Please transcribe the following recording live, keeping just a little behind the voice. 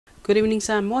Good evening,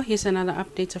 Samoa. Here's another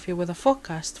update of your weather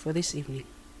forecast for this evening.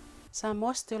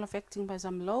 Samoa still affected by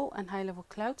some low and high level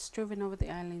clouds driven over the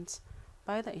islands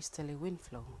by the easterly wind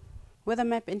flow. Weather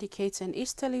map indicates an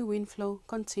easterly wind flow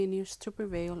continues to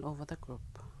prevail over the group.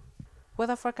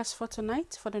 Weather forecast for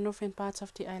tonight for the northern parts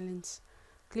of the islands: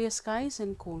 clear skies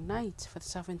and cool night for the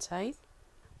southern side,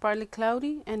 partly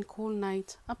cloudy and cool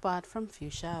night apart from few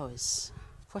showers.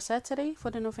 For Saturday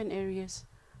for the northern areas,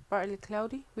 partly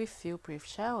cloudy with few brief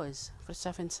showers for the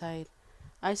southern side,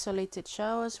 isolated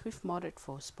showers with moderate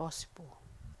force possible.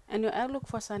 And your outlook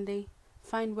for Sunday: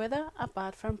 fine weather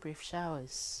apart from brief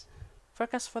showers.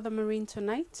 Forecast for the marine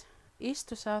tonight: east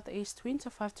to southeast winds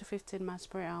of 5 to 15 miles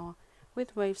per hour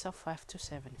with waves of 5 to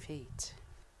 7 feet.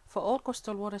 For all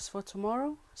coastal waters for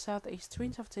tomorrow, southeast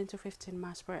winds of 10 to 15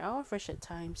 miles per hour fresh at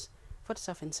times for the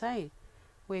southern side,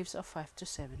 waves of 5 to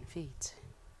 7 feet.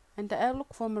 And the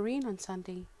outlook for marine on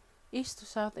Sunday: east to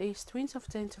southeast winds of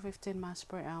 10 to 15 miles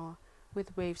per hour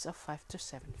with waves of 5 to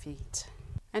 7 feet.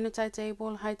 And the tide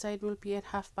table: high tide will be at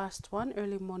 1:30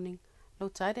 early morning, low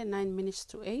tide at 9 minutes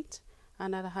to 8,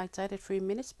 another high tide at 3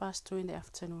 minutes past 2 in the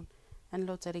afternoon, and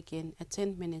low tide again at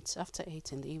 10 minutes after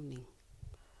 8 in the evening.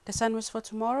 The sunrise for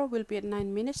tomorrow will be at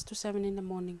 9 minutes to 7 in the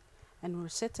morning and will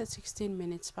set at 16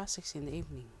 minutes past 6 in the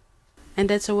evening. And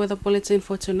that's our weather bulletin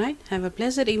for tonight. Have a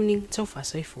pleasant evening. So far,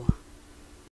 so far.